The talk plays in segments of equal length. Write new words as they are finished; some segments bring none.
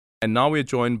And now we're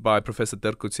joined by Professor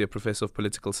Dirk, Professor of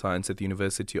Political Science at the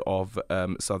University of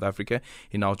South Africa.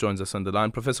 He now joins us on the line.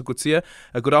 Professor Kotze,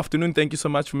 good afternoon. Thank you so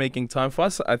much for making time for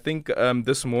us. I think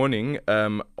this morning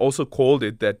also called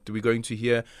it that we're going to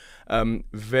hear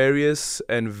various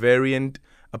and variant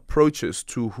approaches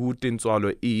to who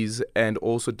Tintswalo is, and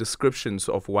also descriptions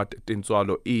of what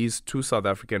Tintswalo is to South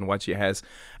Africa and what she has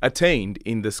attained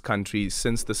in this country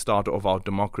since the start of our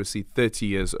democracy 30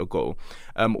 years ago.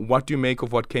 What do you make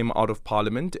of what came out of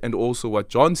Parliament, and also what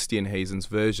John Steenhuisen's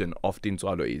version of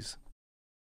Tintswalo is?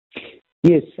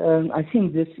 Yes, I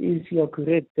think you're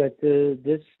correct, that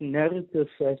this narrative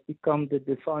has become the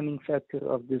defining factor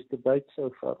of this debate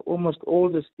so far. Almost all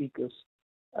the speakers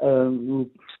who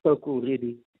spoke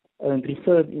already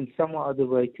referred in some other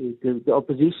way to the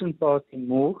opposition party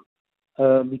more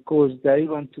because they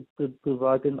want to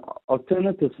provide an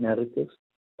alternative narrative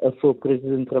for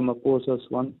President Ramaphosa's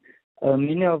one.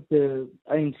 Many of the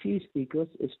ANC speakers,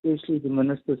 especially the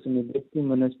ministers and the deputy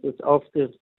ministers, after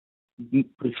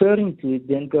referring to it,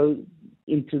 then go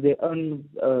into their own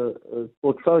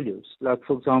portfolios. Like,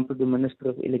 for example, the Minister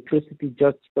of Electricity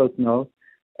just spoke now,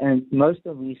 and most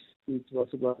of his speech was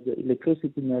about the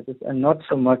electricity matters and not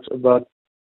so much about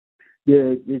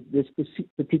the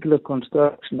particular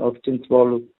construction of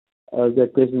Tintswalo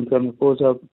that President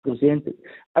Ramaphosa presented.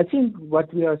 I think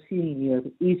what we are seeing here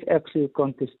is actually a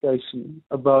contestation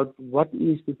about what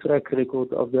is the track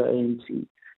record of the ANC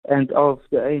and of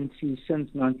the ANC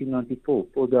since 1994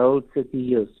 for the whole 30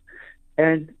 years.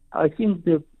 And I think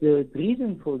the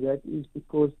reason for that is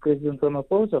because President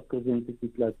Ramaphosa presented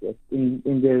it like that in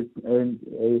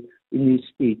his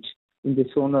speech, in the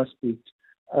SONA speech.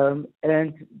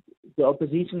 And the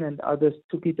opposition and others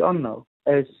took it on now,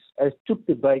 as took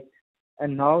debate,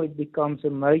 and now it becomes a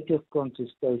major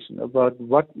contestation about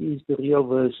what is the real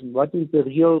version, what's the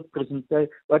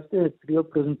real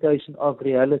presentation of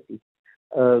reality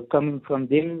coming from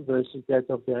them versus that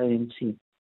of the ANC.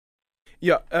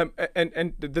 Yeah,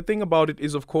 and the thing about it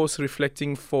is, of course,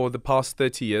 reflecting for the past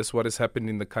 30 years what has happened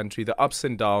in the country, the ups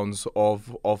and downs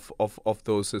of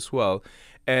those as well.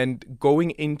 And going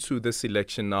into this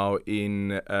election now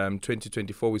in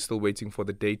 2024, we're still waiting for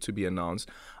the date to be announced.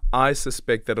 I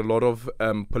suspect that a lot of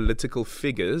political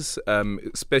figures,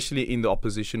 especially in the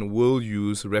opposition, will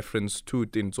use reference to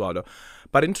Tintswalo.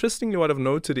 But interestingly, what I've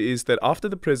noted is that after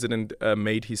the president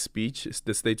made his speech,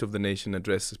 the State of the Nation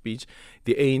address speech,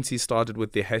 the ANC started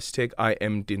with the hashtag I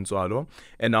am Tintswalo,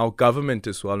 and our government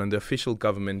as well, and the official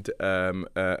government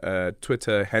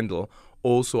Twitter handle,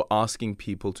 also asking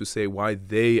people to say why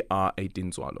they are a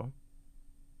Tintswalo.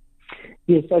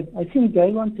 Yes, I think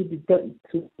they want to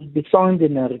define the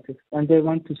narrative, and they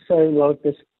want to say, well,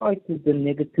 despite the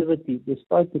negativity,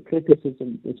 despite the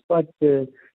criticism, despite the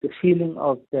feeling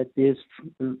of that there's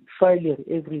failure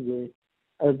everywhere,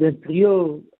 the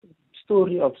real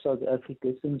story of South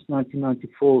Africa since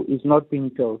 1994 is not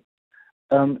being told,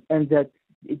 and that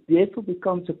it therefore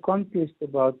becomes a contest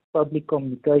about public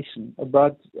communication,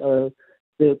 about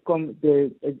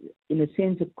in a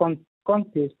sense, a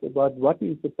contest about what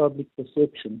is the public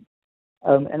perception.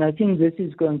 And I think this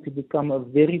is going to become a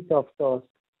very tough task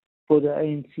for the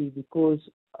ANC because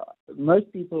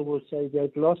most people will say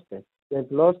they've lost it.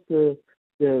 They've lost a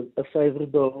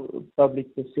favorable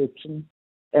public perception,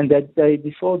 and that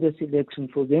before this election,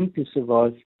 for them to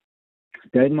survive,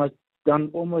 they must done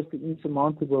almost the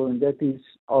insurmountable, and that is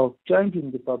of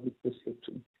changing the public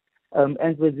perception.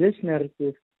 And with this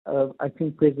narrative, I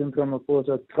think President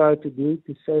Ramaphosa tried to do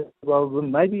to say, well,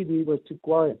 maybe we were too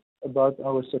quiet about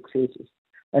our successes,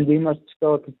 and we must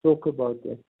start to talk about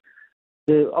that.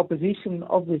 The opposition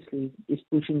obviously is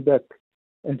pushing back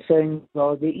and saying,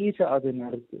 well, there is another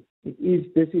narrative.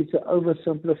 This is an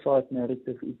oversimplified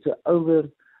narrative. It's an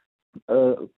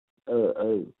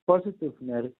positive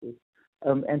narrative,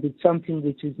 and it's something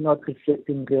which is not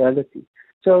reflecting reality.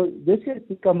 So this has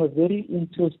become a very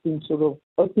interesting sort of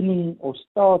opening or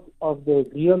start of the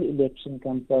real election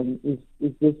campaign.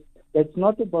 Is this? That's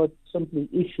not about simply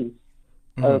issues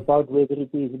about whether it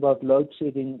is about load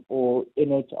shedding or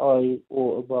NHI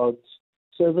or about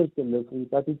service delivery,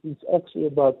 but it is actually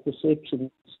about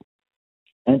perceptions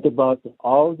and about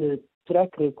how the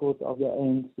track record of the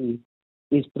ANC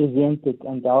is presented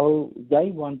and how they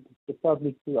want the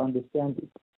public to understand it.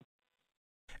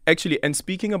 Actually, and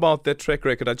speaking about that track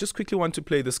record, I just quickly want to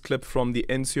play this clip from the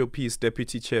NCOP's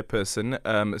deputy chairperson,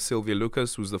 Sylvia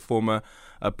Lucas, who's the former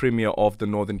premier of the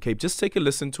Northern Cape. Just take a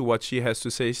listen to what she has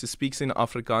to say. She speaks in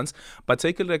Afrikaans, but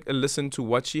take a listen to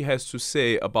what she has to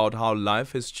say about how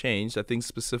life has changed, I think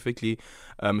specifically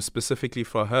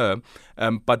for her.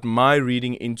 But my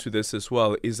reading into this as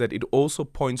well is that it also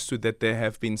points to that there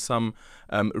have been some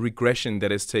regression that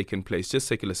has taken place. Just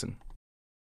take a listen.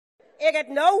 Ik heb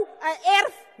nou een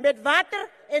erf met water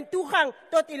en toegang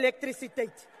tot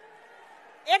elektriciteit.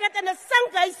 Ik heb in een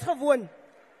zanghuis gewoond.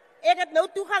 Ik heb nou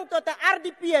toegang tot de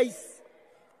RDP-huis.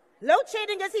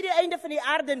 Loadshedding is niet het einde van die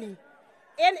aarde niet.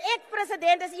 En ik,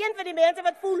 president, is een van die mensen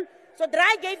wat voel, zodra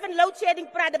jy van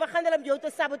loadshedding praat, dan begin hulle om jou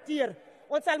te saboteren.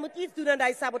 Ons sal moet iets doen aan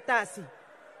die sabotasie.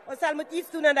 Ons sal moet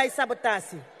iets doen aan die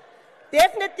sabotasie.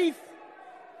 Definitief.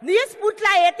 Nie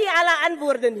spoedlaai het nie alle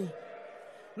antwoorde nie.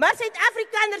 Maar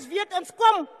Suid-Afrikaners weet ons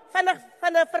kom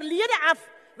van 'n verlede af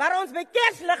waar ons by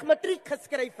Kerslig matriek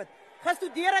geskryf het.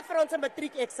 Gestudeer het vir ons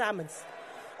matriekeksamens.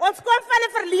 Ons kom van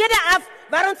 'n verlede af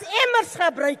waar ons emmers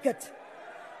gebruik het.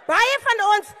 Baie van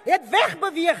ons het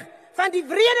wegbeweeg van die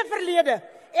wrede verlede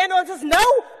en ons is nou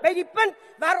by die punt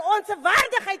waar ons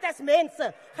waardigheid as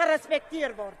mense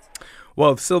gerespekteer word.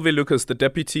 Well, Sylvia Lucas, the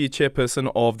deputy chairperson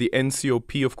of the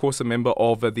NCOP, of course a member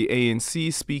of the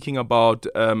ANC, speaking about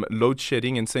load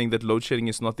shedding and saying that load shedding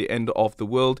is not the end of the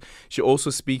world. She also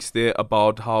speaks there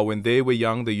about how when they were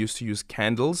young, they used to use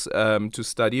candles to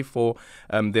study for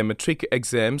their matric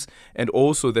exams, and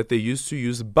also that they used to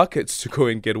use buckets to go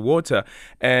and get water.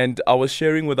 And I was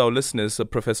sharing with our listeners,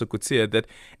 Professor Kotze, that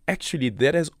actually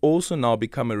that has also now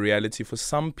become a reality for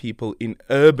some people in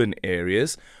urban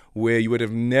areas, where you would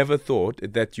have never thought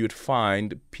that you'd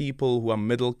find people who are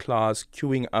middle class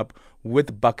queuing up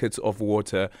with buckets of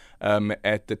water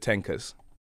at the tankers.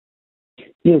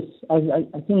 Yes,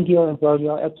 I think you're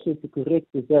absolutely correct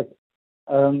with that.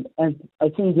 And I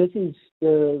think this is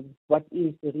what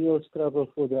is the real struggle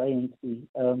for the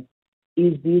ANC.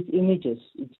 Is these images.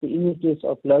 It's the images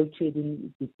of load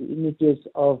shedding, it's the images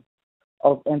of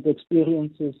and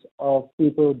experiences of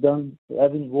people don't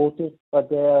having water, but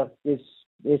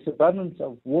there's abundance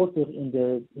of water in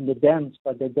the dams,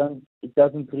 but it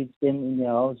doesn't reach them in their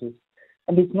houses.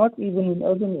 And it's not even in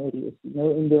urban areas.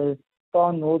 In the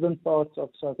far northern parts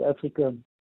of South Africa,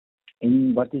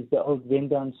 in what is the old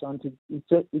Venda and Sandton,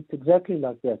 it's exactly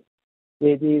like that.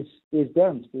 There's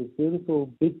dams, there's beautiful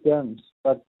big dams,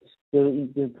 but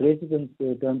the residents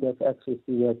there don't have access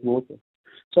to that water.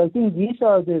 So I think these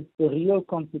are the real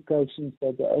complications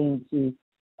that the ANC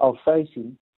are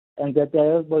facing, and that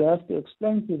they will have to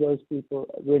explain to those people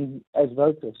as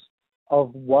voters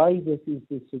of why this is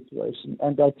the situation.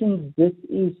 And I think this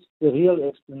is the real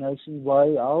explanation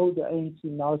how the ANC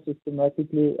now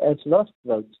systematically has lost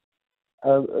votes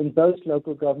in both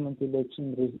local government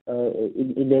elections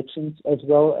as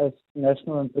well as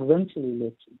national and provincial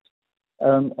elections.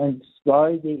 And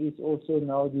why there is also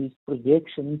now these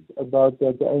projections about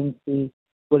that the ANC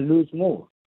will lose more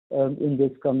in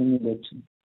this coming election.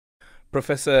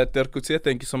 Professor Dirk,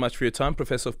 thank you so much for your time.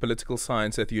 Professor of Political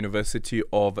Science at the University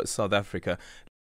of South Africa.